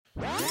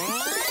Welcome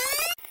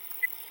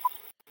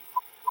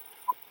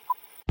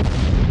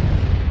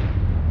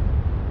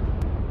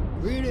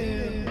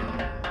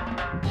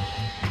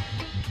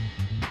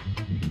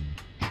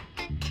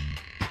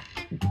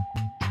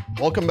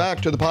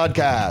back to the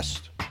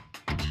podcast.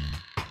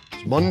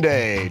 It's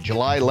Monday,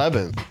 July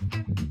 11th,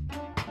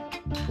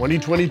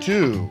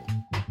 2022.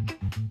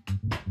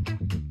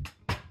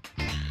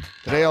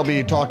 Today I'll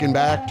be talking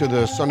back to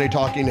the Sunday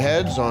Talking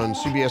Heads on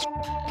CBS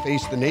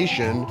Face the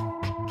Nation,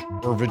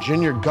 where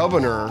Virginia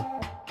Governor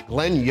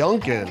Glenn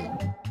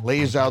Youngkin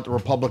lays out the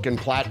Republican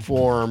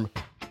platform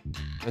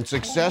and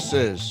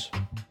successes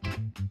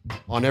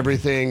on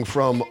everything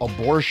from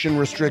abortion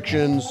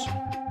restrictions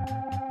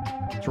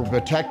to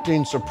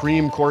protecting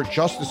Supreme Court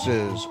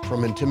justices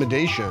from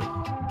intimidation.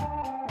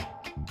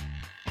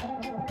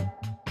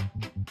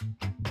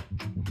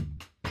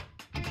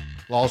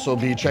 We'll also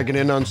be checking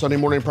in on Sunday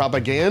morning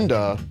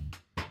propaganda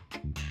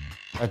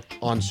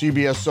on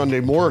CBS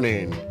Sunday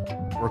Morning,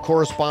 where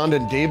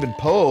correspondent David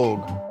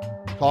Pogue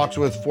talks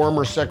with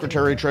former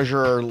Secretary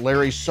Treasurer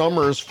Larry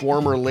Summers,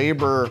 former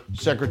Labor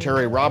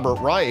Secretary Robert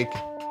Reich,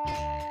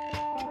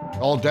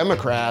 all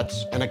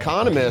Democrats, and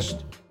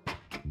economist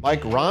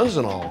Mike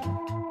Ronzanol,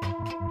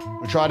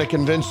 who try to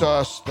convince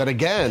us that,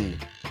 again,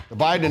 the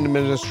Biden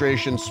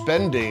administration's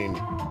spending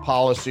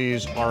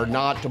policies are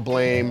not to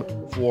blame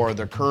for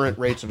the current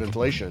rates of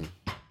inflation.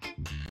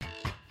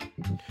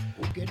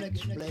 Who can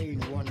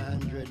explain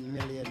 100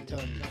 million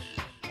tons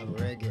of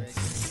reggae?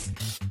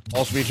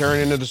 Also be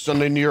turning into the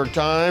Sunday New York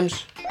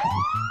Times,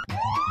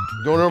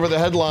 going over the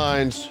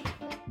headlines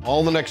all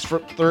in the next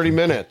 30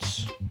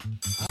 minutes.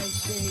 I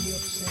say the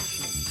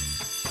obsession.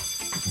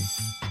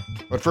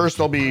 But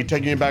first, I'll be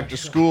taking you back to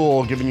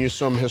school, giving you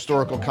some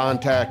historical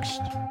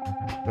context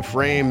to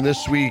frame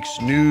this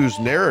week's news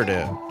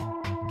narrative.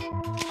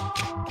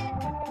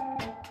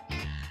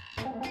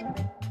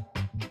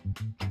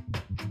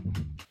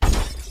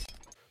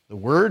 The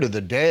word of the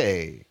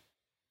day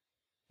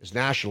is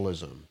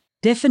nationalism.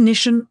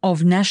 Definition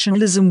of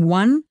nationalism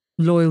 1.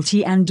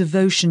 Loyalty and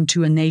devotion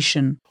to a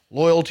nation.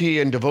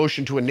 Loyalty and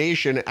devotion to a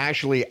nation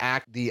actually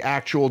act the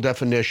actual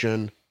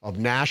definition of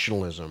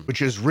nationalism,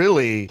 which is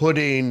really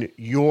putting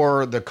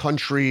the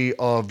country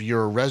of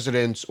your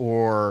residence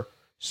or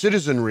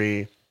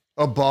citizenry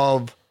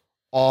above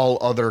all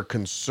other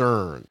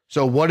concern.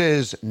 So what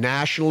is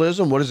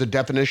nationalism? What is the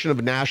definition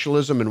of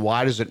nationalism, and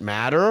why does it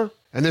matter?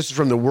 And this is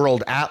from the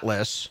World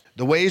Atlas.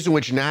 The ways in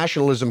which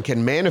nationalism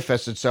can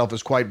manifest itself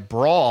is quite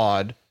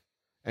broad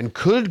and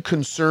could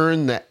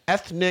concern the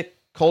ethnic,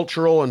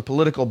 cultural, and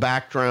political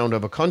background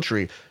of a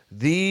country.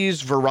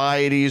 These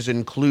varieties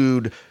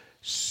include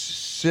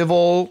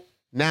civil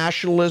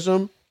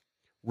nationalism,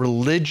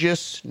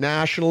 religious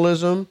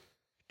nationalism,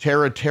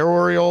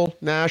 territorial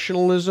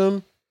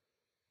nationalism,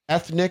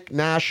 ethnic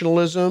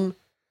nationalism,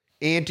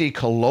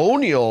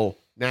 anti-colonial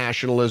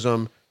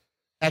nationalism,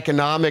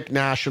 economic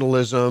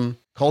nationalism,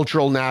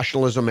 cultural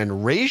nationalism,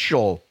 and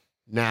racial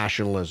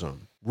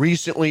nationalism.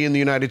 Recently in the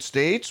United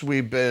States,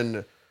 we've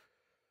been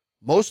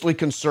mostly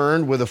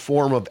concerned with a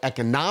form of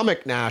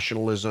economic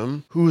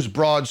nationalism whose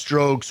broad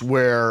strokes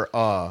were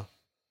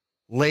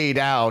laid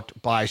out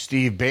by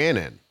Steve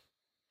Bannon.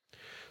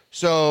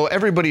 So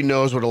everybody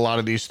knows what a lot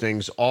of these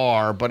things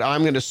are, but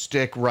I'm going to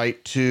stick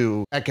right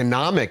to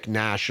economic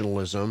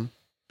nationalism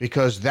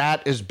because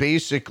that is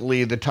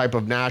basically the type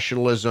of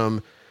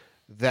nationalism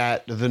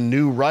that the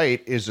new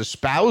right is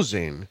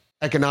espousing.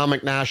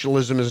 Economic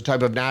nationalism is a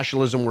type of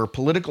nationalism where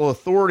political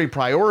authority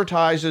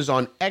prioritizes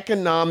on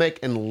economic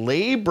and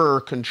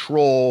labor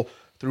control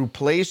through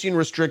placing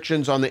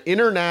restrictions on the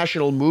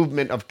international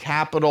movement of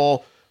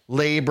capital,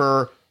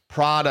 labor,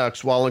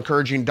 products, while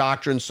encouraging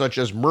doctrines such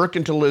as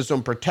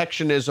mercantilism,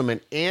 protectionism,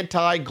 and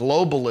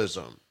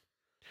anti-globalism.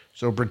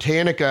 So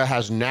Britannica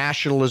has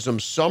nationalism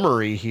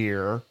summary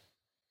here.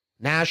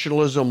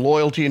 Nationalism,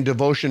 loyalty, and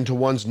devotion to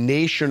one's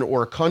nation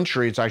or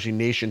country. It's actually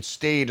nation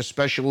state,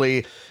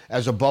 especially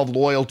as above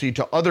loyalty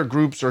to other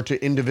groups or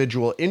to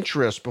individual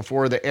interests.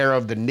 Before the era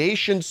of the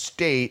nation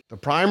state, the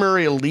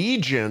primary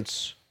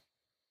allegiance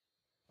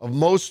of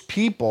most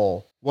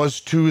people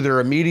was to their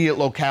immediate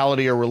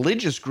locality or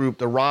religious group.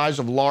 The rise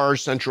of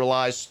large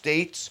centralized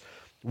states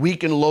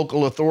weakened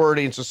local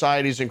authority, and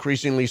society's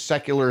increasingly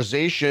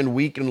secularization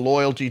weakened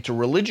loyalty to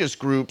religious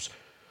groups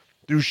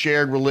through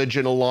shared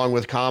religion, along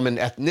with common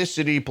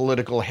ethnicity,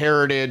 political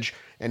heritage,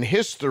 and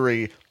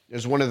history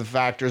is one of the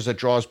factors that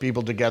draws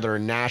people together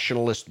in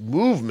nationalist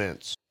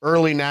movements.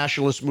 Early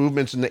nationalist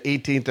movements in the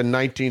 18th and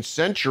 19th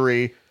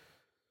century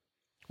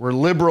were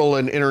liberal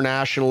and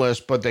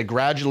internationalist, but they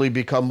gradually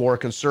become more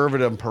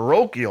conservative and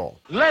parochial.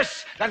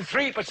 Less than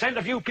 3%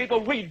 of you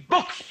people read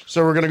books.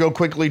 So we're going to go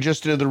quickly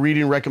just into the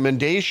reading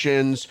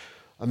recommendations.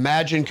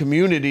 Imagine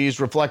Communities,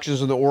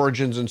 Reflections on the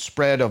Origins and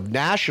Spread of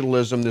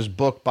Nationalism, this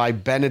book by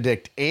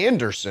Benedict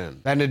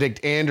Anderson.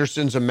 Benedict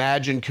Anderson's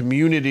Imagine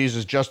Communities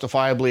is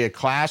justifiably a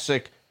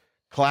classic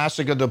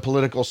of the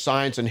political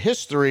science and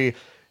history.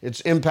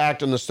 Its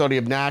impact on the study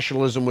of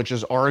nationalism, which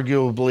is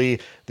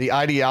arguably the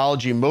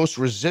ideology most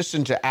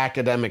resistant to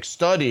academic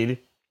study,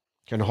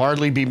 can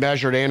hardly be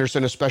measured.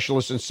 Anderson, a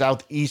specialist in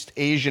Southeast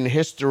Asian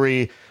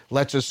history,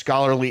 lets his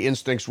scholarly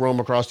instincts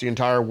roam across the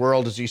entire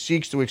world as he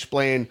seeks to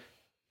explain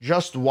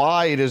just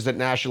why it is that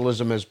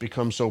nationalism has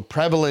become so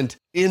prevalent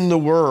in the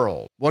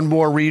world. One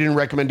more reading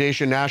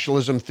recommendation,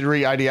 Nationalism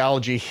Theory,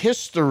 Ideology,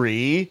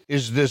 History,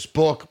 is this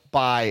book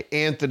by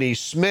Anthony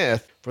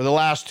Smith. For the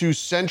last 2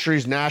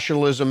 centuries,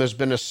 nationalism has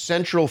been a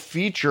central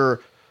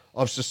feature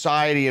of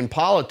society and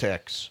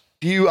politics.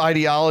 Few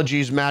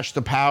ideologies match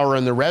the power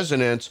and the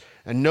resonance,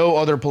 and no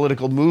other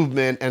political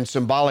movement and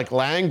symbolic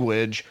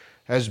language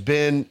has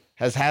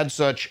had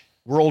such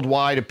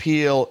worldwide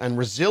appeal and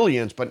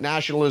resilience. But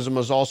nationalism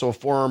is also a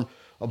form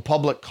of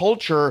public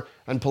culture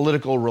and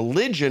political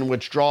religion,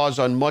 which draws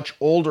on much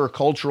older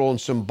cultural and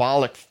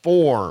symbolic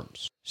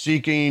forms.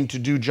 Seeking to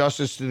do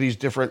justice to these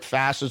different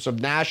facets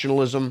of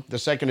nationalism, the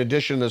second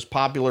edition of this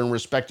popular and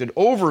respected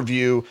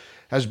overview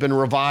has been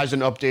revised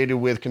and updated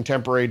with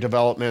contemporary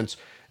developments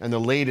and the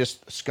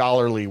latest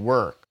scholarly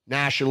work.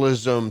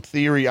 Nationalism,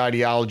 Theory,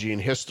 Ideology,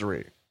 and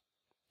History.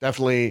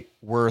 Definitely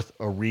worth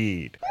a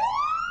read.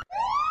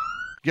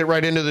 Get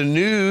right into the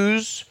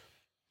news.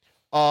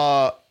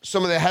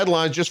 Some of the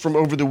headlines just from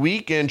over the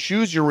weekend.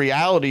 Choose Your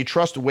Reality.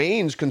 Trust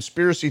Wayne's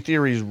Conspiracy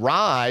Theories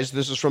Rise.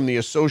 This is from the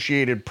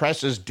Associated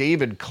Press's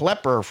David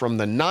Klepper from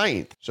the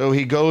 9th. So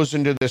he goes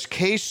into this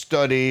case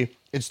study.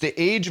 It's the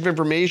age of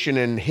information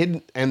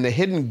and the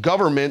hidden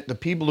government, the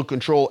people who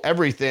control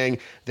everything.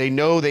 They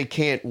know they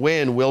can't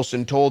win,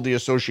 Wilson told the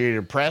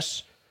Associated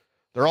Press.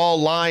 They're all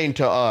lying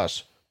to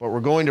us, but we're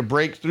going to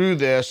break through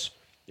this.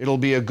 It'll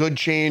be a good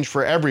change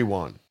for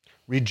everyone.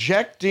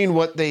 Rejecting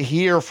what they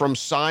hear from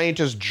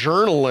scientists,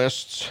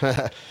 journalists,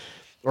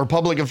 or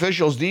public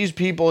officials, these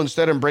people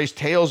instead embrace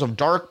tales of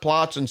dark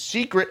plots and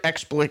secret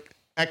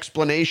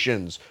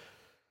explanations.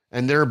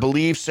 And their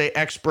beliefs, say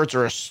experts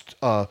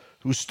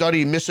who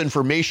study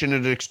misinformation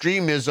and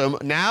extremism.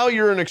 Now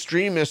you're an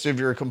extremist if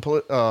you're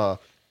a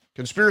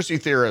conspiracy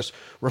theorist.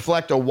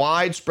 Reflect a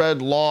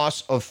widespread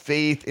loss of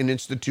faith in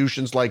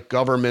institutions like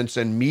governments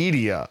and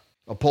media.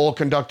 A poll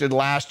conducted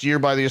last year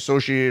by the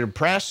Associated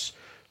Press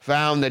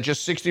found that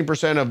just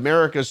 16% of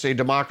Americans say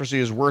democracy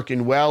is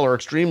working well or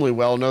extremely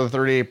well. Another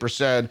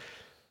 38%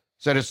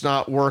 said it's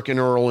not working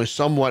or only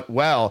somewhat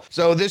well.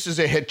 So this is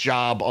a hit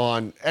job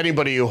on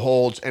anybody who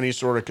holds any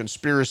sort of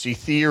conspiracy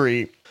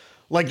theory.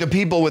 Like the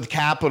people with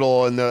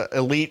capital and the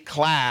elite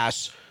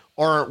class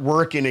aren't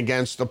working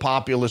against the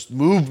populist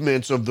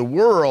movements of the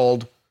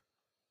world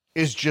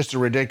is just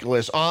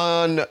ridiculous.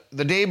 On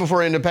the day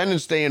before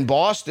Independence Day in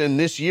Boston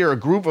this year, a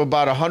group of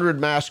about 100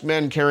 masked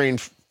men carrying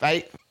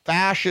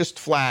fascist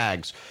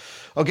flags.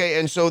 Okay,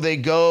 and so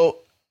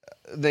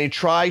they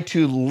try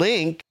to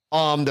link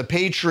the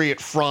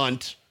Patriot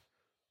Front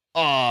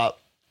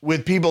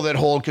with people that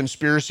hold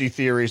conspiracy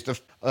theories.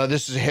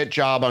 This is a hit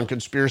job on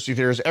conspiracy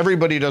theories.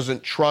 Everybody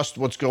doesn't trust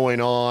what's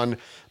going on.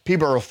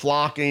 People are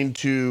flocking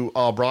to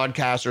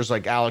broadcasters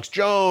like Alex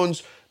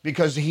Jones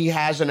because he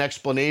has an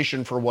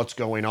explanation for what's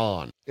going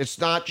on. It's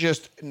not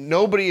just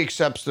nobody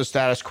accepts the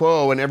status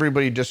quo and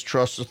everybody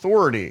distrusts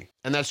authority.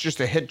 And that's just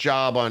a hit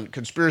job on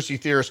conspiracy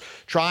theorists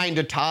trying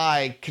to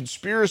tie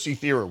conspiracy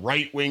theory,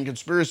 right-wing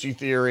conspiracy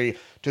theory,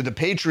 to the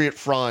Patriot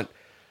Front.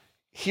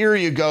 Here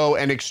you go,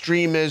 and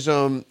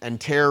extremism and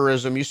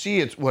terrorism. You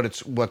see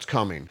what's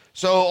coming.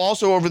 So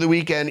also over the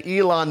weekend,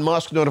 Elon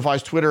Musk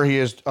notifies Twitter he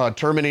is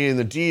terminating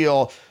the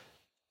deal.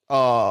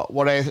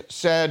 What I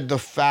said, the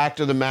fact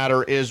of the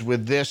matter is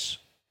with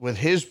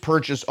his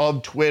purchase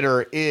of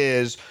Twitter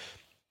is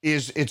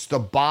it's the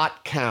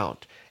bot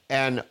count.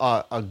 And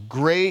a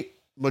great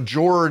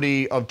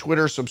majority of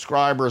Twitter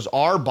subscribers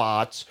are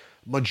bots.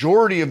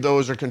 Majority of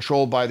those are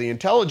controlled by the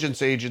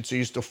intelligence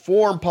agencies to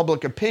form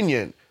public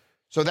opinion.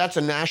 So that's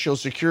a national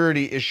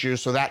security issue,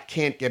 so that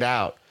can't get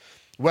out.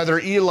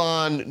 Whether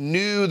Elon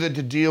knew that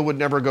the deal would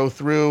never go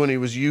through and he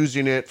was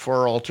using it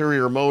for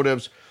ulterior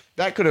motives,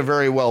 that could have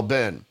very well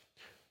been.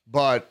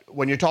 But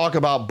when you talk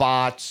about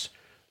bots,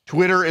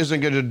 Twitter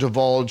isn't going to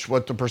divulge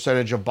what the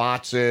percentage of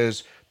bots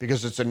is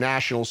because it's a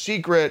national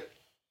secret.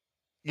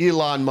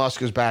 Elon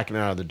Musk is backing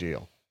out of the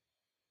deal.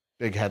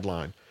 Big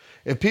headline.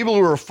 If people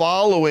who are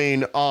following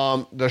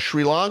the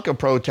Sri Lanka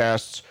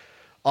protests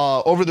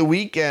over the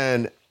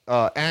weekend,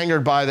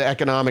 angered by the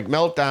economic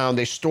meltdown,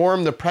 they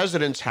stormed the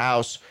president's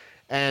house,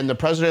 and the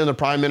president and the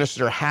prime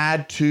minister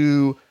had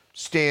to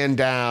stand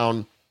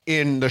down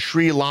in the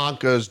Sri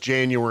Lanka's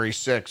January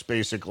 6th,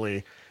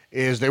 basically,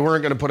 is they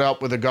weren't going to put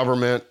up with the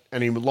government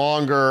any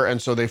longer,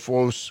 and so they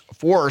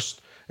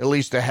forced at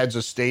least the heads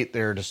of state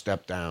there to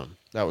step down.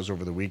 That was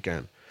over the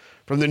weekend.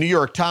 From the New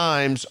York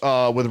Times,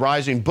 with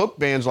rising book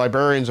bans,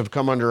 librarians have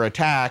come under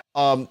attack.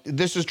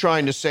 This is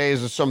trying to say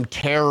is that some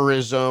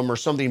terrorism or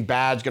something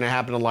bad's going to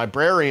happen to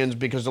librarians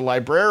because the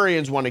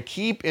librarians want to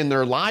keep in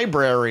their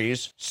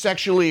libraries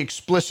sexually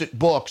explicit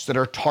books that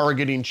are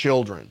targeting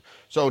children.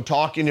 So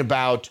talking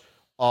about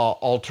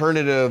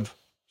alternative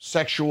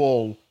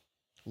sexual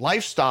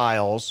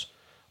lifestyles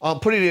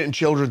putting it in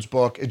children's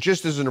book, it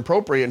just isn't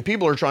appropriate. And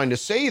people are trying to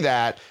say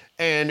that,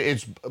 and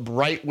it's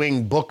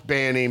right-wing book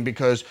banning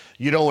because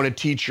you don't want to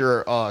teach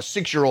your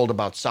 6-year-old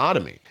about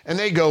sodomy. And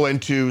they go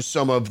into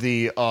some of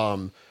the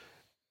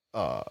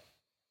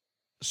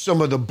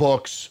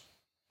books,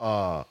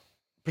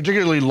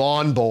 particularly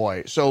Lawn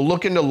Boy. So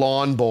look into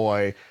Lawn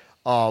Boy.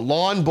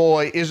 Lawn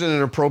Boy isn't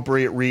an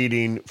appropriate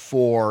reading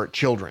for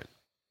children.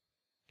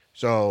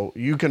 So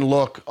you can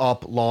look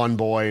up Lawn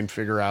Boy and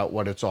figure out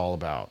what it's all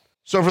about.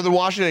 So for the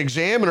Washington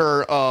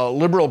Examiner, a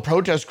liberal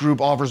protest group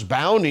offers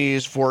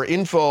bounties for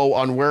info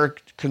on where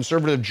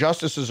conservative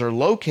justices are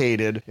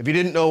located. If you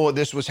didn't know what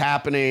this was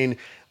happening,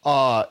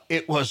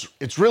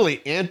 it's really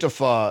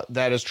Antifa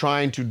that is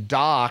trying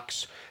to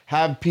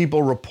have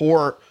people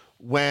report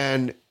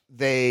when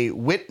they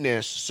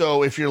witness.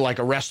 So if you're like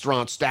a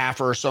restaurant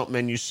staffer or something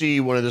and you see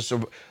one of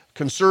the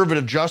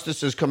conservative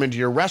justices come into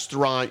your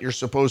restaurant, you're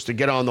supposed to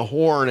get on the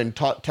horn and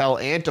tell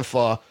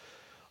Antifa,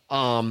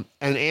 and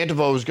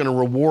Antifa is going to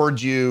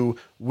reward you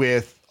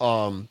with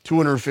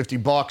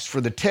 $250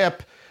 for the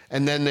tip,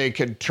 and then they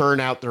could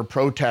turn out their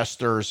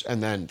protesters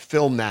and then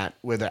film that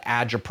with an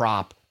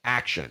agitprop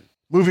action.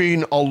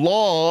 Moving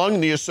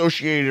along, the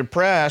Associated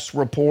Press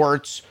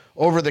reports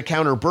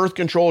over-the-counter birth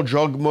control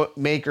drug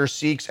maker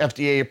seeks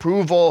FDA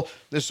approval.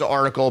 This is an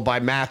article by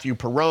Matthew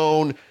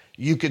Perrone.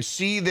 You could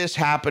see this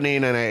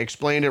happening, and I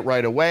explained it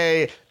right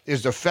away,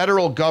 is the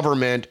federal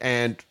government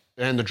and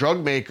the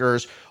drug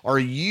makers are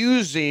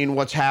using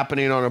what's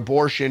happening on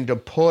abortion to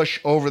push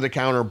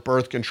over-the-counter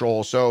birth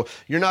control. So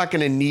you're not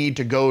going to need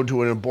to go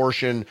to an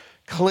abortion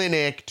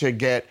clinic to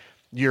get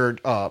your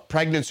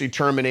pregnancy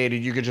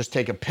terminated. You could just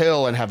take a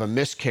pill and have a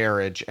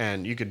miscarriage,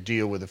 and you could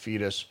deal with the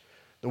fetus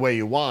the way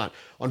you want.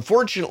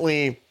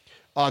 Unfortunately,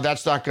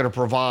 that's not going to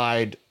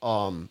provide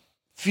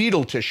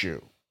fetal tissue.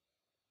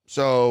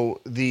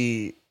 So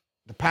the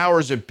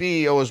powers that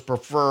be always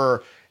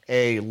prefer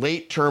a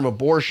late-term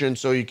abortion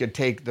so you could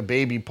take the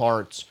baby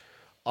parts.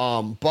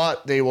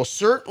 But they will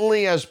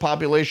certainly, as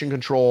population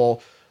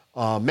control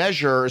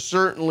measure,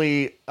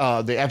 certainly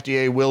the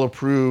FDA will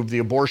approve the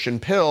abortion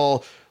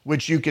pill,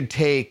 which you could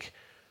take,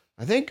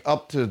 I think,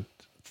 up to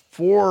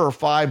 4 or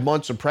 5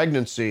 months of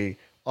pregnancy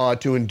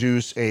to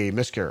induce a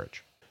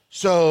miscarriage.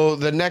 So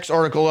the next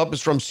article up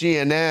is from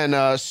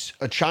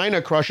CNN.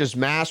 China crushes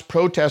mass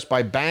protest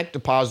by bank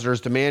depositors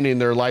demanding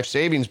their life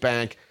savings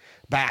back.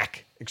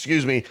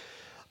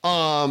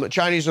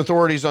 Chinese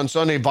authorities on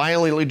Sunday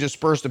violently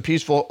dispersed a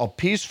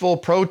peaceful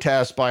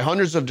protest by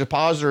hundreds of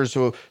depositors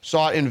who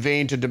sought in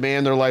vain to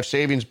demand their life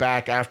savings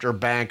back after a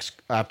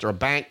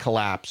bank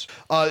collapse.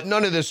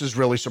 None of this is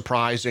really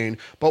surprising,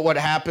 but what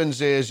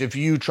happens is if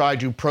you try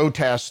to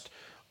protest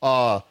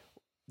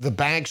the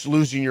banks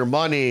losing your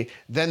money,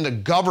 then the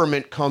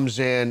government comes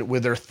in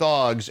with their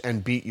thugs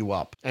and beat you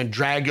up and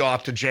drag you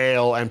off to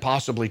jail and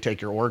possibly take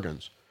your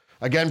organs.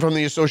 Again, from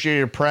the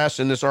Associated Press,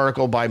 in this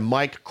article by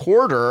Mike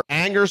Corder,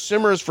 anger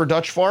simmers for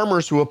Dutch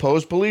farmers who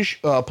oppose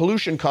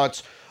pollution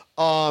cuts.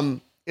 At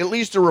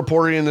least they're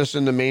reporting this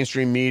in the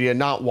mainstream media,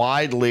 not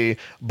widely,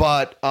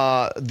 but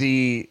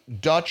the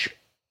Dutch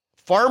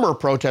farmer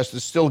protest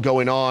is still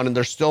going on, and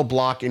they're still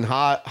blocking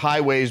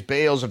highways.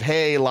 Bales of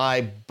hay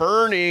lie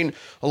burning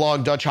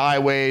along Dutch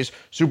highways.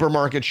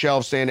 Supermarket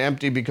shelves stand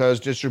empty because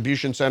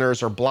distribution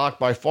centers are blocked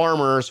by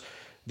farmers.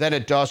 Then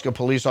at dusk, a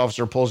police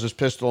officer pulls his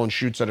pistol and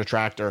shoots at a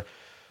tractor.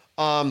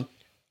 The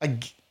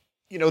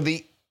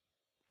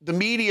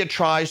media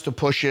tries to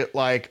push it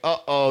like,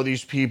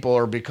 these people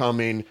are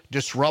becoming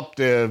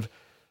disruptive.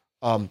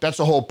 That's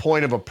the whole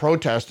point of a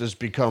protest, is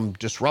become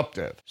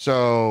disruptive.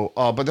 So,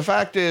 but the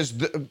fact is,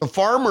 the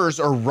farmers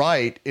are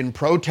right in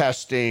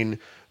protesting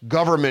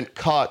government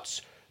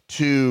cuts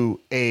to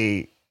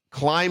a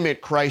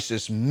climate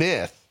crisis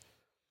myth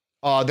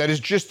that is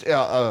just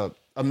a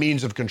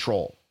means of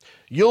control.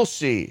 You'll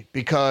see,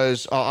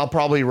 because I'll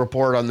probably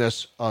report on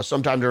this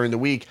sometime during the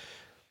week,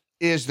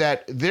 is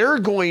that they're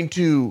going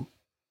to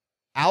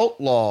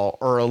outlaw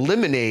or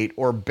eliminate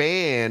or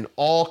ban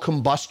all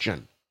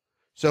combustion.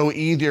 So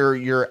either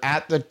you're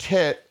at the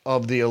tit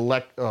of the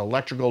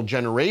electrical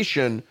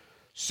generation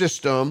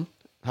system,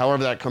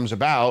 however that comes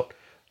about,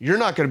 you're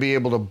not going to be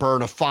able to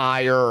burn a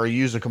fire or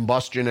use a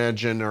combustion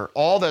engine, or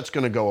all that's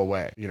going to go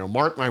away.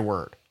 Mark my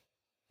word,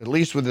 at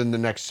least within the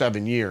next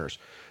 7 years.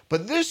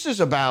 But this is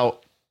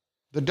about,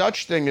 the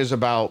Dutch thing is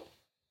about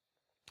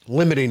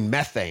limiting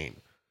methane.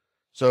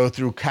 So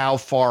through cow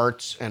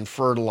farts and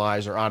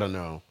fertilizer, I don't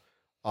know.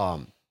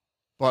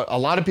 But a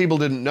lot of people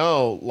didn't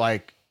know,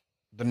 like,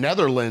 the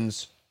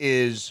Netherlands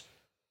is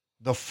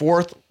the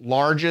 4th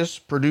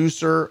largest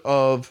producer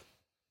of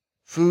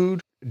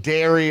food,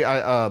 dairy,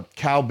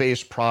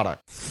 cow-based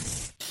product.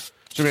 So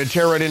we're going to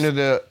tear right into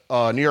the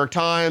New York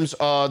Times.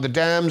 The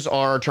Dems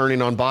are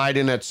turning on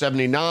Biden at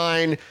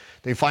 79.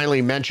 They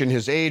finally mention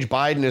his age.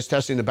 Biden is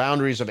testing the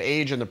boundaries of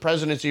age in the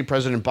presidency.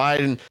 President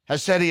Biden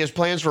has said he has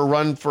plans for a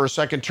run for a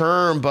second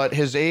term, but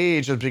his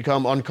age has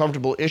become an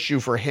uncomfortable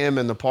issue for him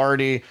and the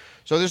party.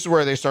 So this is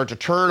where they start to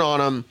turn on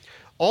him.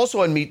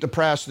 Also on Meet the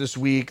Press this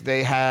week,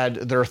 they had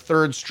their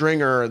third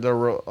stringer,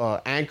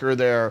 the anchor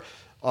there,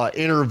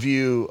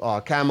 interview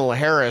Kamala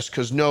Harris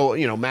because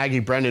Maggie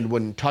Brennan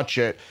wouldn't touch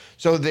it.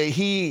 So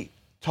he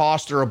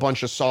tossed her a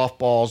bunch of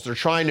softballs. They're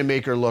trying to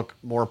make her look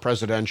more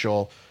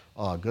presidential.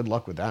 Good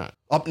luck with that.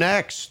 Up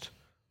next,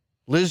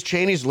 Liz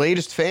Cheney's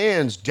latest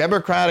fans,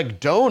 Democratic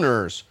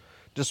donors.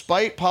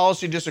 Despite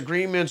policy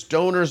disagreements,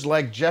 donors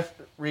like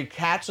Jeffrey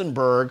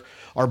Katzenberg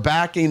are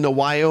backing the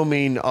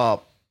Wyoming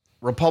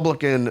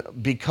Republican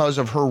because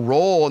of her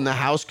role in the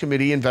House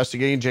committee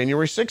investigating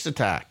January 6th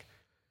attack.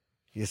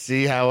 You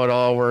see how it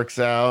all works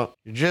out?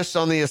 You're just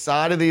on the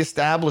side of the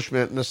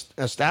establishment, and the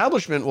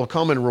establishment will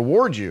come and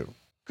reward you.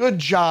 Good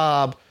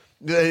job,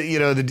 the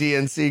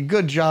DNC.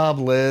 Good job,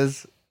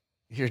 Liz.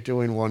 You're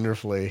doing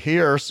wonderfully.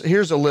 Here's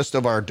a list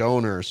of our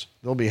donors.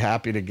 They'll be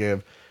happy to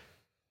give.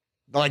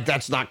 Like,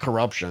 that's not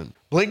corruption.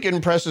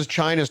 Blinken presses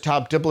China's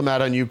top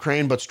diplomat on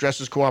Ukraine, but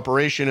stresses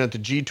cooperation at the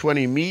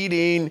G20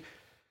 meeting.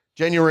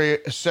 January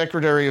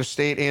Secretary of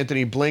State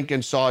Antony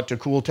Blinken sought to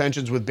cool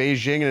tensions with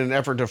Beijing in an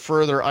effort to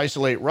further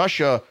isolate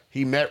Russia.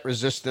 He met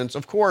resistance.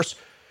 Of course,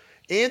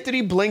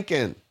 Antony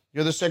Blinken,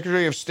 you're the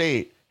Secretary of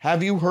State.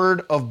 Have you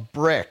heard of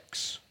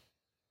BRICS?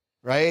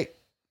 Right?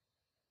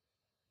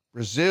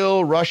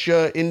 Brazil,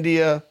 Russia,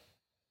 India,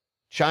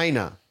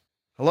 China.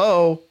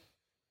 Hello?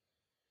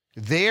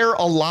 They're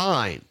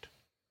aligned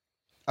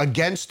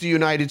against the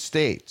United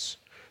States.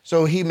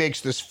 So he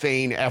makes this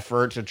vain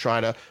effort to try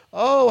to,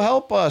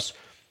 help us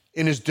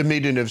in his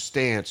diminutive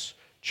stance.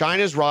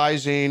 China's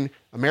rising,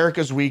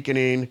 America's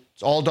weakening.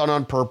 It's all done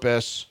on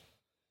purpose.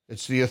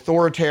 It's the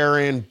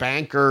authoritarian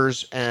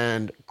bankers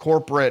and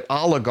corporate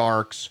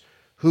oligarchs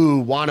who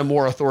want a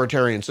more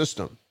authoritarian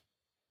system.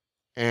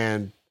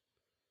 And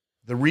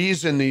the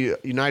reason the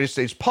United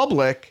States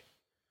public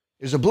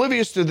is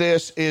oblivious to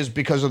this is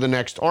because of the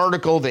next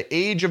article, The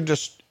Age of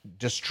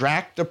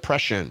Distract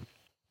Depression.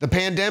 The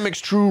pandemic's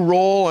true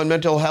role on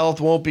mental health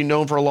won't be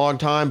known for a long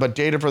time, but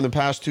data from the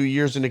past 2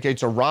 years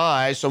indicates a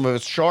rise, some of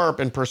it's sharp,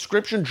 in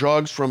prescription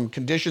drugs from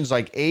conditions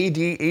like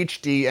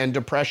ADHD and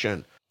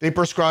depression. They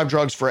prescribe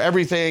drugs for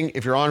everything.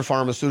 If you're on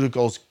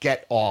pharmaceuticals,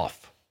 get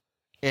off.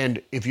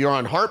 And if you're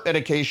on heart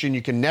medication,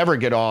 you can never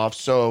get off,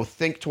 so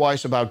think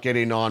twice about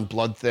getting on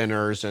blood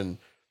thinners and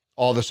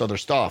all this other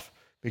stuff,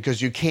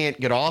 because you can't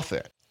get off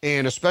it.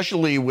 And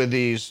especially with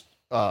these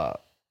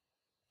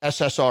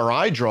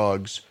SSRI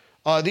drugs,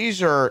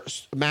 these are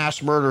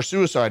mass murder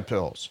suicide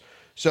pills.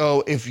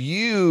 So if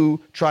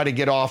you try to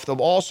get off them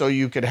also,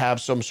 you could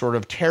have some sort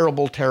of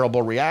terrible,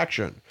 terrible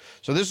reaction.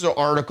 So this is an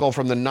article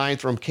from the 9th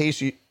from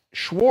Casey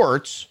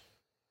Schwartz.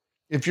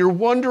 If you're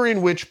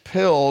wondering which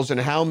pills and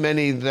how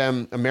many of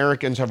them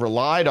Americans have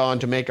relied on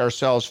to make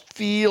ourselves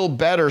feel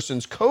better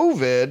since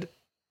COVID,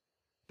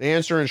 the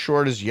answer in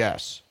short is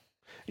yes.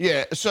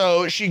 Yeah,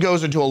 so she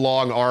goes into a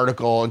long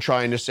article and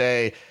trying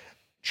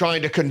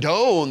to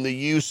condone the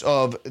use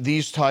of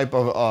these type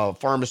of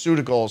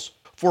pharmaceuticals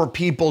for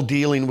people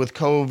dealing with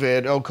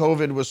COVID. Oh,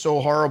 COVID was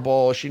so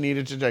horrible. She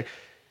needed to take.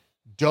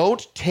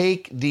 Don't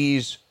take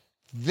these.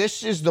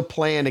 This is the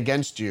plan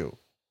against you.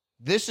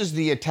 This is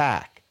the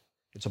attack.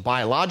 It's a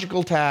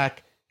biological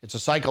attack. It's a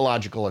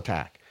psychological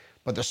attack.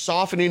 But the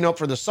softening up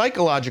for the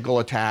psychological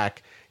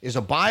attack is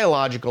a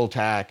biological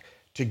attack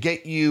to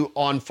get you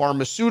on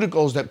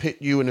pharmaceuticals that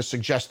put you in a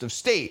suggestive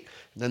state.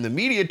 And then the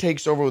media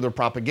takes over with their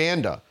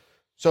propaganda.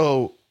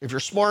 So if you're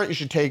smart, you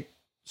should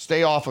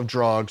stay off of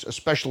drugs,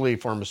 especially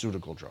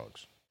pharmaceutical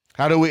drugs.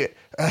 How do we,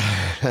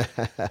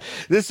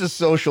 this is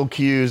social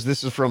cues.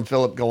 This is from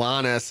Philip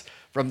Galanis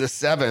from the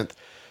 7th.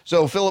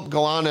 So Philip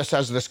Galanis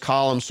has this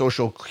column,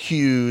 Social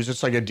Cues.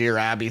 It's like a Dear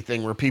Abby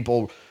thing where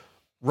people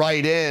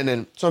write in,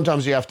 and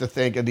sometimes you have to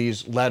think of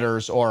these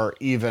letters are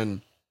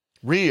even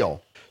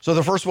real. So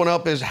the first one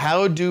up is,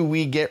 how do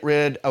we get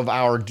rid of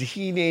our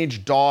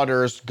teenage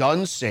daughter's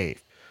gun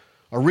safe?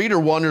 A reader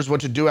wonders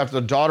what to do after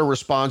the daughter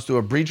responds to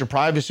a breach of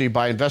privacy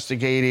by investing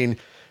in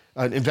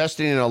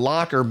a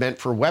locker meant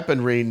for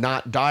weaponry,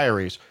 not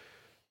diaries.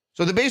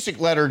 So the basic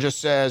letter just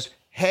says,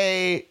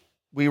 hey,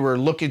 we were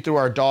looking through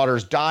our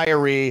daughter's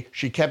diary.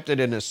 She kept it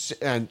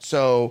and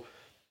so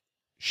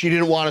she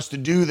didn't want us to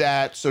do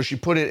that. So she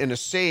put it in a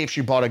safe.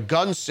 She bought a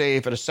gun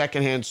safe at a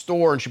secondhand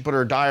store and she put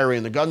her diary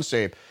in the gun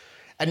safe.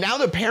 And now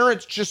the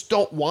parents just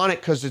don't want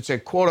it because it's a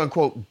quote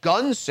unquote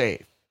gun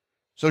safe.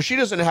 So she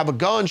doesn't have a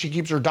gun. She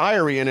keeps her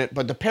diary in it,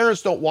 but the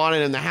parents don't want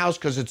it in the house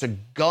because it's a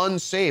gun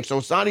safe. So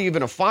it's not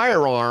even a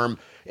firearm.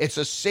 It's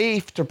a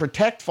safe to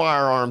protect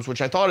firearms,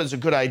 which I thought is a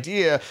good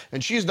idea.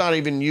 And she's not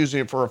even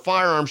using it for a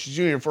firearm. She's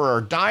using it for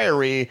her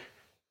diary.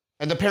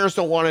 And the parents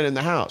don't want it in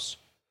the house.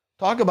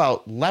 Talk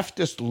about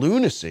leftist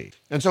lunacy.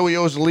 And so we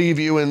always leave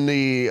you in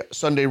the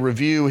Sunday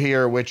Review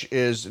here, which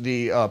is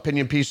the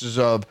opinion pieces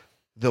of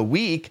the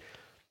week.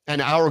 And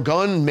our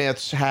gun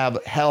myths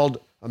have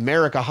held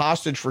America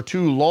hostage for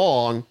too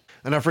long.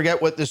 And I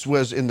forget what this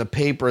was in the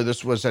paper.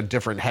 This was a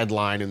different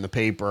headline in the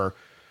paper.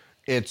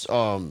 It's,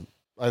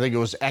 I think it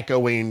was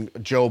echoing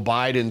Joe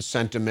Biden's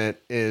sentiment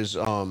is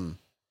that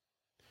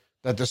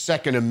the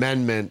Second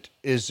Amendment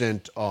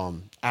isn't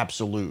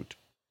absolute.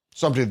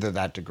 Something to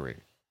that degree.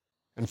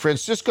 And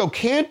Francisco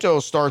Canto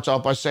starts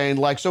out by saying,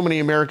 like so many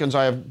Americans,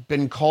 I have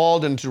been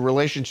called into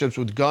relationships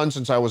with guns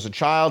since I was a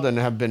child and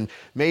have been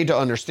made to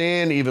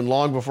understand, even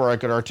long before I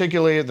could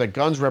articulate it, that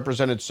guns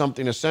represented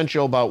something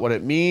essential about what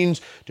it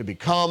means to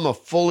become a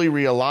fully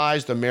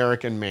realized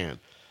American man.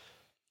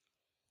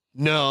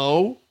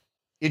 No,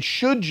 it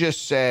should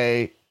just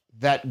say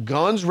that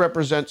guns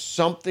represent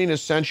something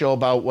essential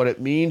about what it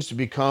means to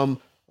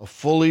become a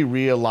fully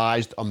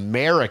realized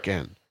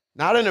American,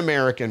 not an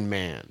American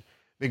man.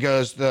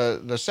 Because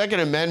the Second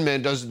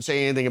Amendment doesn't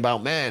say anything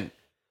about men.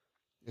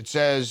 It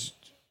says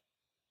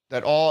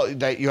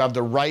that you have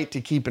the right to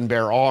keep and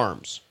bear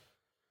arms.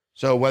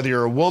 So whether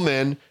you're a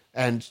woman,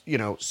 and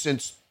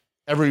since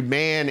every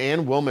man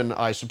and woman,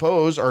 I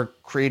suppose, are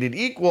created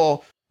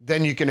equal,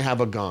 then you can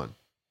have a gun.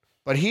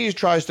 But he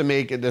tries to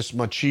make it this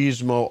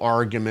machismo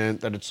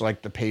argument that it's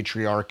like the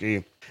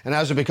patriarchy. And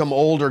as I become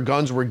older,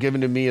 guns were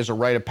given to me as a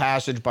rite of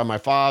passage by my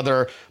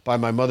father, by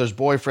my mother's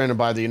boyfriend, and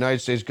by the United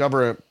States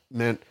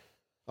government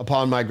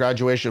upon my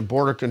graduation of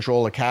Border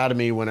Control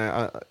Academy when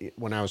I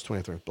was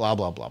 23, blah,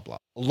 blah, blah, blah.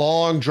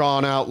 Long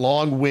drawn out,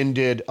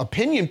 long-winded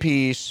opinion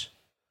piece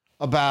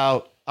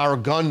about our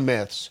gun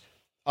myths.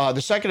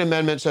 The Second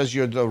Amendment says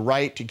you have the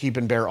right to keep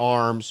and bear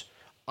arms.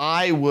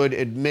 I would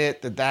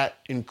admit that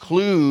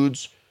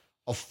includes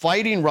a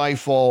fighting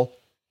rifle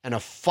and a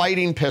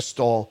fighting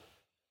pistol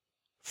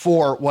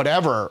for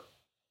whatever,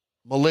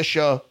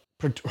 militia,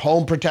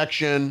 home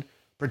protection,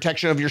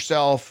 protection of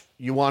yourself.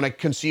 You want to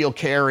conceal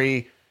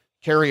carry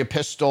a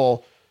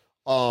pistol.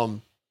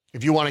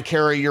 If you want to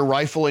carry your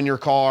rifle in your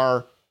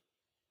car,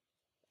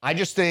 I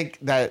just think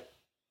that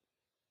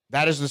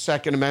is the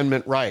Second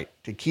Amendment right,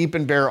 to keep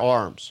and bear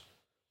arms.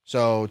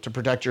 So to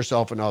protect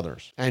yourself and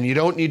others. And you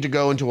don't need to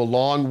go into a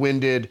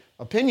long-winded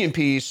opinion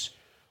piece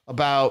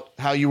about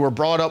how you were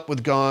brought up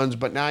with guns,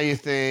 but now you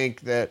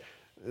think that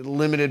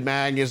limited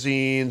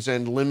magazines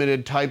and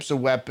limited types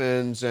of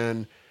weapons,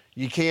 and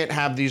you can't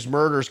have these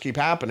murders keep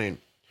happening.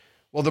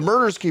 Well, the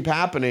murders keep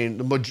happening.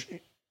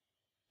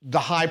 The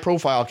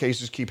high-profile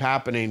cases keep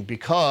happening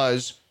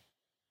because,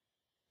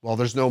 well,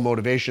 there's no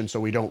motivation, so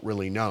we don't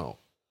really know.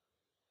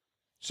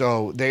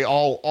 So they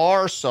all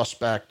are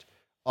suspect.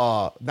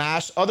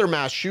 Other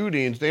mass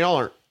shootings, they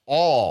aren't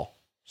all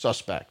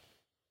suspect.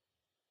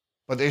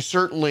 But they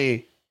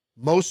certainly,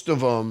 most of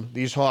them,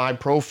 these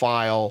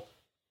high-profile,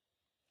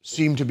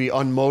 seem to be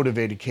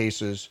unmotivated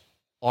cases,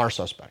 are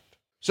suspect.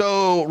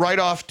 So right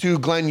off to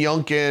Glenn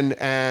Youngkin,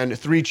 and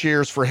 3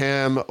 cheers for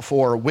him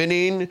for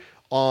winning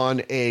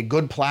on a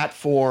good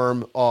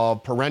platform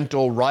of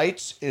parental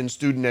rights in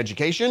student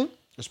education,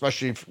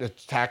 especially if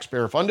it's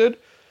taxpayer funded.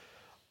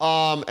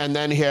 And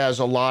then he has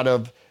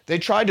they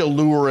tried to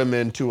lure him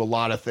into a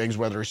lot of things,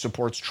 whether he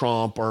supports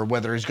Trump or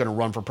whether he's going to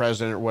run for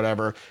president or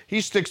whatever. He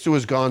sticks to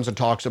his guns and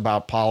talks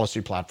about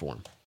policy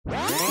platform.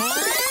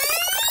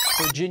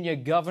 Virginia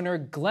Governor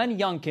Glenn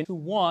Youngkin, who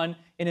won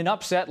in an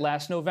upset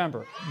last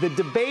November. The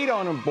debate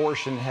on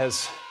abortion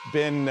has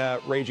been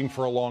raging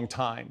for a long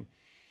time.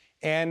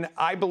 And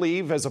I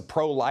believe, as a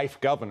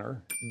pro-life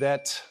governor,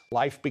 that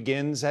life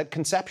begins at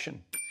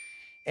conception.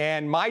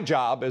 And my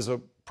job as a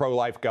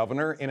pro-life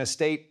governor in a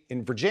state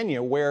in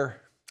Virginia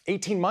where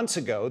 18 months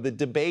ago, the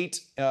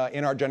debate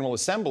in our General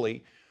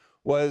Assembly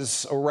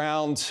was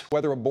around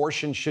whether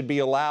abortion should be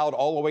allowed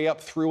all the way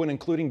up through and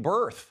including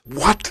birth.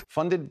 What?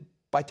 Funded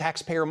by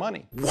taxpayer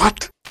money.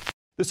 What?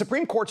 The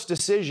Supreme Court's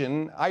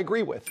decision, I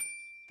agree with,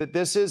 that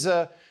this is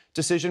a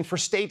decision for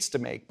states to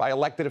make by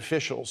elected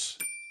officials,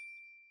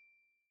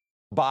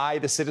 by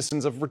the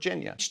citizens of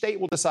Virginia. Each state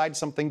will decide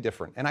something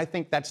different, and I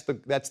think that's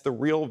the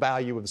real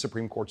value of the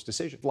Supreme Court's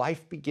decision.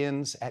 Life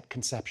begins at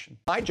conception.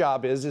 My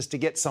job is to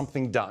get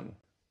something done.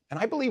 And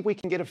I believe we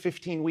can get a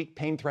 15-week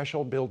pain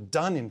threshold bill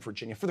done in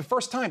Virginia. For the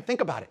first time,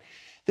 think about it.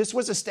 This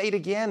was a state,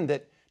 again,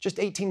 that just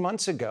 18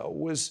 months ago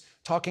was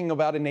talking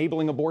about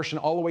enabling abortion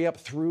all the way up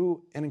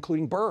through and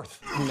including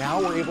birth. And now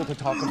we're able to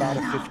talk about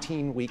a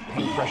 15-week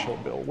pain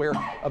threshold bill where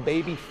a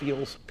baby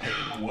feels pain.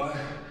 What?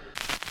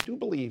 I do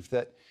believe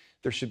that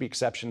there should be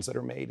exceptions that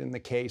are made in the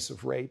case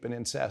of rape and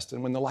incest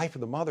and when the life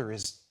of the mother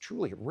is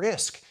truly at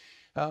risk.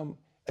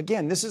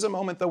 Again, this is a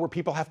moment, though, where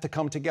people have to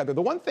come together.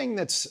 The one thing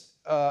that's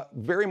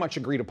very much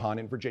agreed upon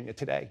in Virginia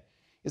today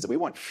is that we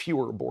want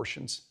fewer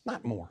abortions,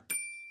 not more.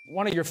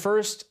 One of your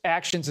first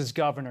actions as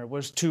governor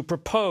was to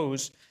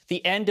propose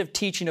the end of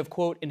teaching of,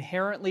 quote,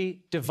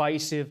 inherently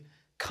divisive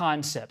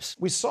concepts.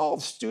 We saw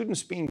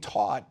students being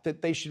taught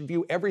that they should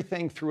view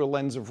everything through a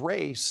lens of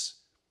race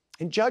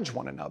and judge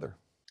one another.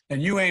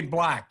 And you ain't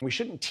black. We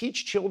shouldn't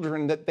teach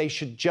children that they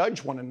should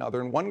judge one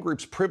another, and one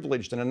group's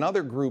privileged and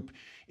another group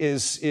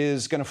is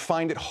going to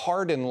find it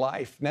hard in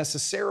life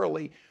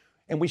necessarily.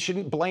 And we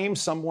shouldn't blame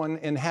someone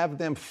and have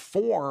them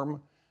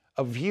form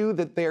a view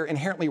that they're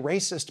inherently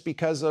racist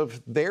because of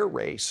their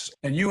race.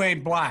 And you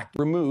ain't black.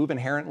 Remove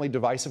inherently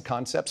divisive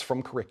concepts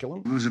from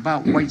curriculum. It was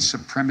about white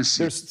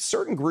supremacy. There's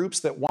certain groups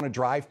that want to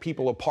drive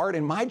people apart,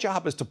 and my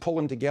job is to pull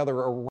them together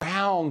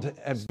around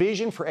a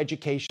vision for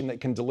education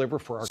that can deliver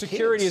for our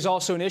Security kids. is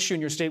also an issue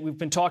in your state. We've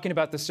been talking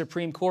about the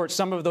Supreme Court.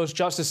 Some of those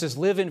justices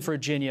live in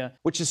Virginia.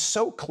 Which is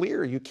so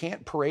clear. You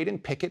can't parade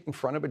and picket in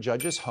front of a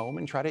judge's home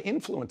and try to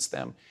influence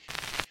them.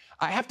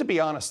 I have to be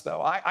honest, though.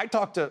 I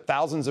talk to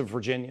thousands of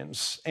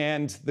Virginians,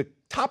 and the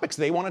topics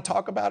they want to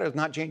talk about is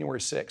not January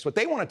 6th. What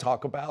they want to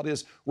talk about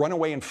is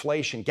runaway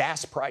inflation,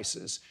 gas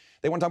prices.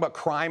 They want to talk about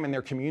crime in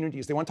their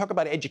communities. They want to talk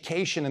about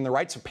education and the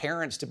rights of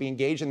parents to be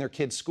engaged in their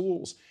kids'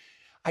 schools.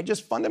 I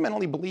just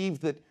fundamentally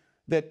believe that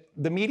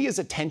the media's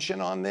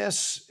attention on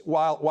this,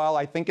 while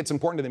I think it's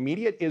important to the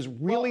media, is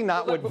really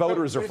not what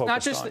voters are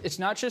focused on. It's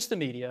not just the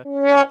media.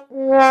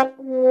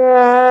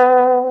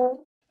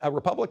 A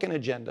Republican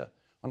agenda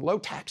on low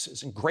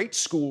taxes and great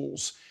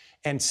schools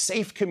and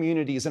safe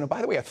communities, and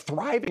by the way, a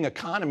thriving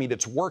economy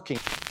that's working.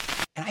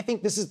 And I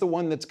think this is the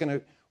one that's going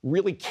to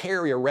really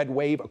carry a red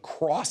wave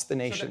across the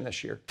nation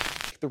this year.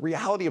 The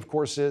reality, of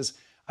course, is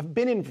I've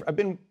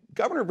been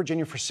governor of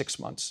Virginia for 6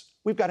 months.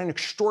 We've got an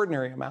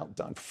extraordinary amount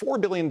done. $4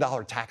 billion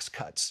tax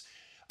cuts,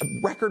 a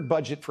record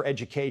budget for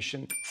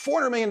education,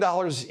 $400 million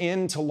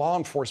into law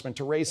enforcement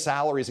to raise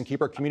salaries and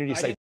keep our communities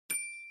safe.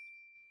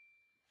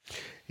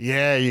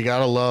 Yeah, you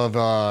gotta love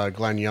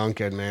Glenn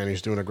Youngkin, man.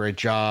 He's doing a great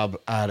job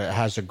at it.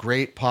 Has a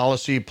great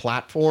policy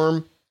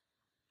platform,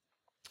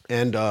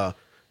 and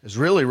is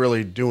really,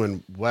 really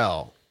doing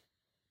well.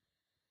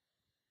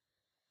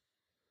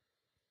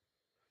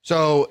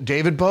 So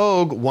David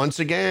Bogue once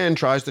again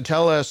tries to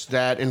tell us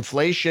that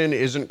inflation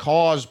isn't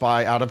caused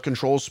by out of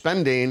control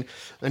spending,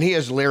 and he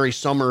has Larry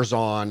Summers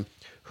on,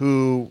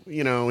 who,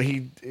 you know,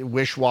 he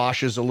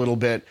wish-washes a little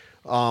bit.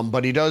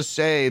 But he does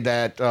say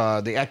that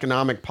the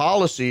economic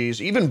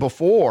policies, even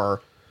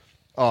before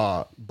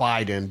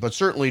Biden, but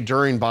certainly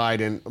during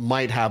Biden,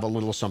 might have a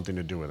little something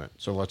to do with it.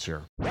 So let's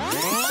hear.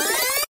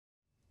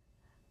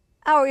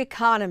 Our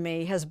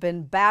economy has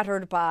been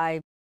battered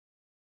by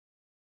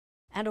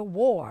a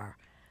war.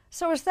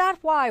 So is that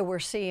why we're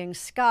seeing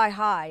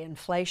sky-high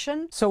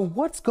inflation? So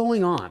what's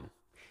going on?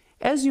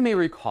 As you may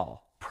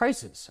recall,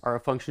 prices are a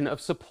function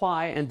of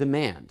supply and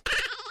demand.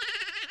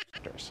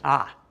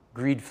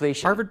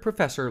 Greedflation. Harvard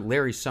professor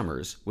Larry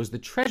Summers was the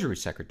Treasury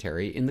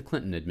Secretary in the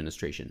Clinton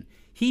administration.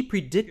 He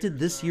predicted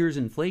this year's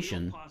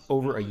inflation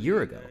over a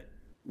year ago.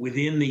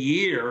 Within the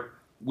year,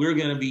 we're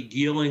going to be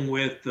dealing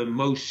with the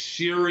most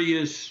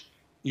serious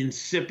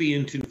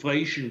incipient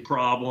inflation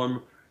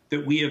problem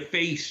that we have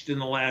faced in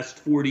the last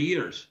 40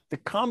 years. The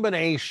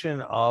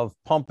combination of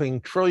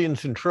pumping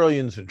trillions and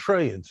trillions and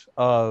trillions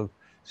of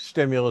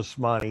stimulus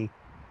money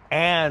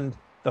and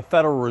the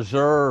Federal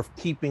Reserve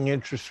keeping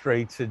interest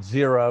rates at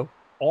zero,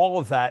 all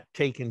of that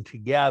taken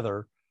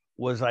together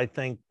was, I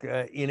think,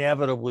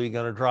 inevitably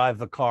going to drive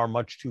the car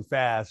much too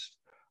fast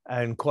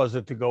and cause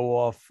it to go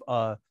off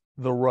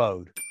the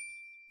road.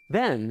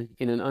 Then,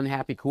 in an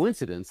unhappy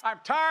coincidence, I'm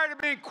tired of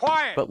being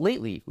quiet. but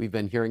lately we've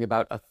been hearing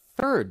about a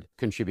third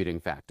contributing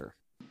factor.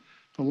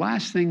 The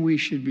last thing we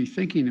should be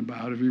thinking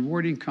about is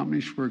rewarding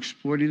companies for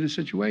exploiting the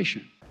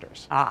situation.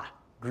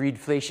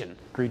 Greedflation.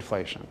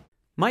 Greedflation.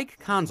 Mike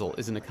Konzel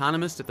is an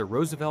economist at the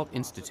Roosevelt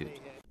Institute.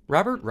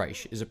 Robert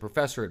Reich is a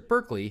professor at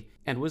Berkeley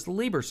and was the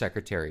labor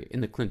secretary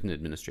in the Clinton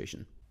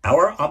administration.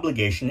 Our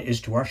obligation is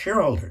to our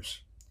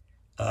shareholders.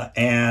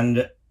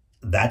 And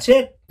that's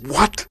it.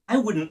 What? I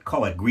wouldn't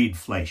call it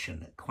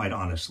greedflation, quite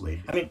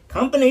honestly. I mean,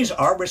 companies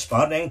are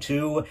responding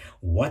to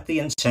what the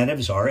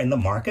incentives are in the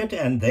market,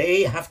 and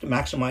they have to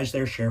maximize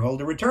their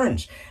shareholder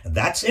returns.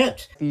 That's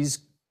it. These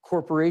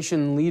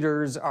corporation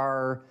leaders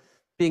are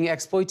being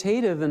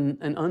exploitative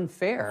and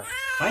unfair.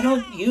 I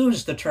don't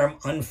use the term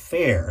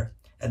unfair.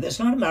 It's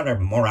not a matter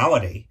of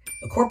morality.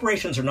 The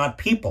corporations are not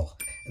people.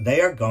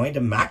 They are going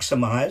to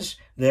maximize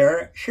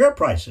their share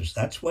prices.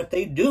 That's what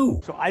they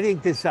do. So I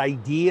think this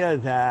idea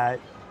that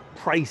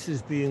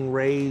prices being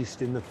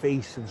raised in the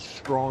face of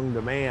strong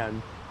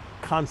demand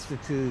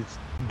constitutes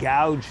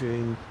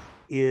gouging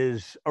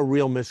is a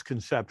real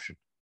misconception.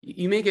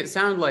 You make it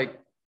sound like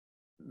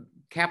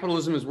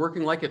capitalism is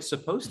working like it's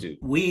supposed to.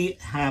 We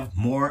have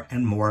more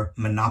and more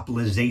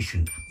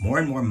monopolization, more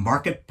and more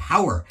market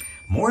power,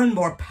 more and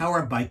more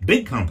power by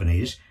big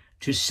companies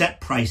to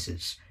set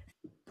prices.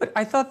 But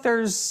I thought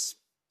there's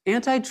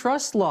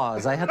antitrust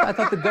laws. I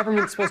thought the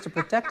government's supposed to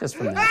protect us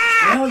from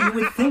that. Well, you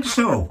would think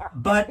so.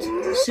 But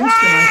since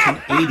the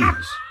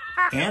 1980s,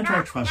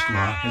 antitrust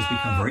law has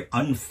become very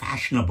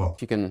unfashionable.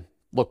 If you can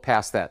look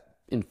past that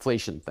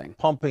inflation thing.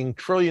 Pumping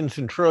trillions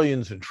and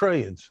trillions and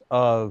trillions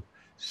of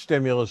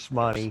stimulus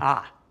money.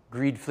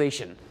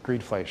 Greedflation.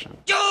 Greedflation.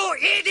 You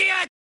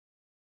idiot!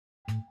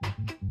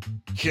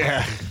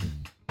 Yeah.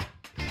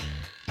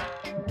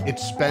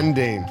 It's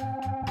spending.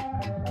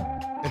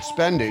 It's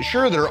spending.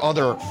 Sure, there are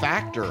other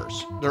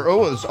factors. There are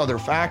always other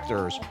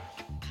factors.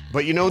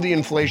 But you know the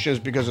inflation is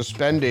because of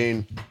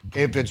spending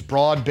if it's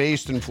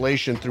broad-based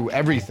inflation through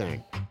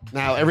everything.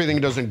 Now,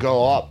 everything doesn't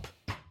go up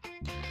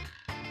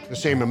the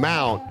same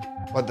amount,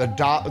 but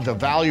the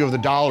value of the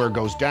dollar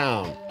goes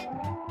down.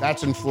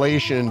 That's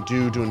inflation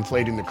due to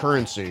inflating the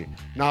currency,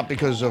 not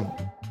because of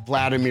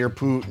Vladimir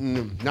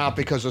Putin, not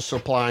because of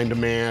supply and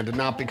demand, and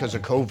not because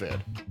of COVID.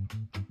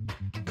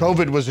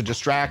 COVID was a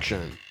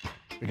distraction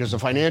because the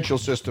financial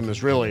system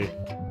is really,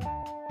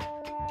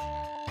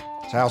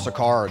 it's a house of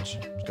cards.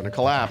 It's going to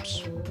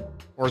collapse,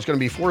 or it's going to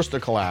be forced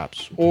to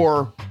collapse,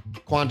 or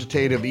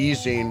quantitative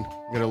easing,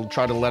 going to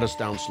try to let us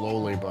down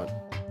slowly, but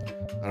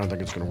I don't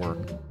think it's going to work.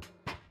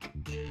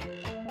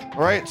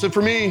 All right, so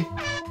for me,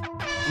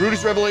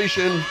 Rudy's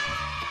Revelation.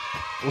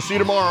 We'll see you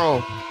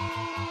tomorrow.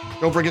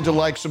 Don't forget to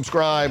like,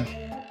 subscribe.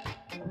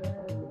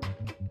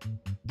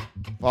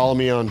 Follow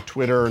me on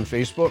Twitter and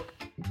Facebook.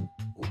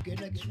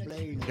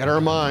 Get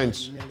our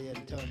minds.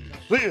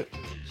 See ya.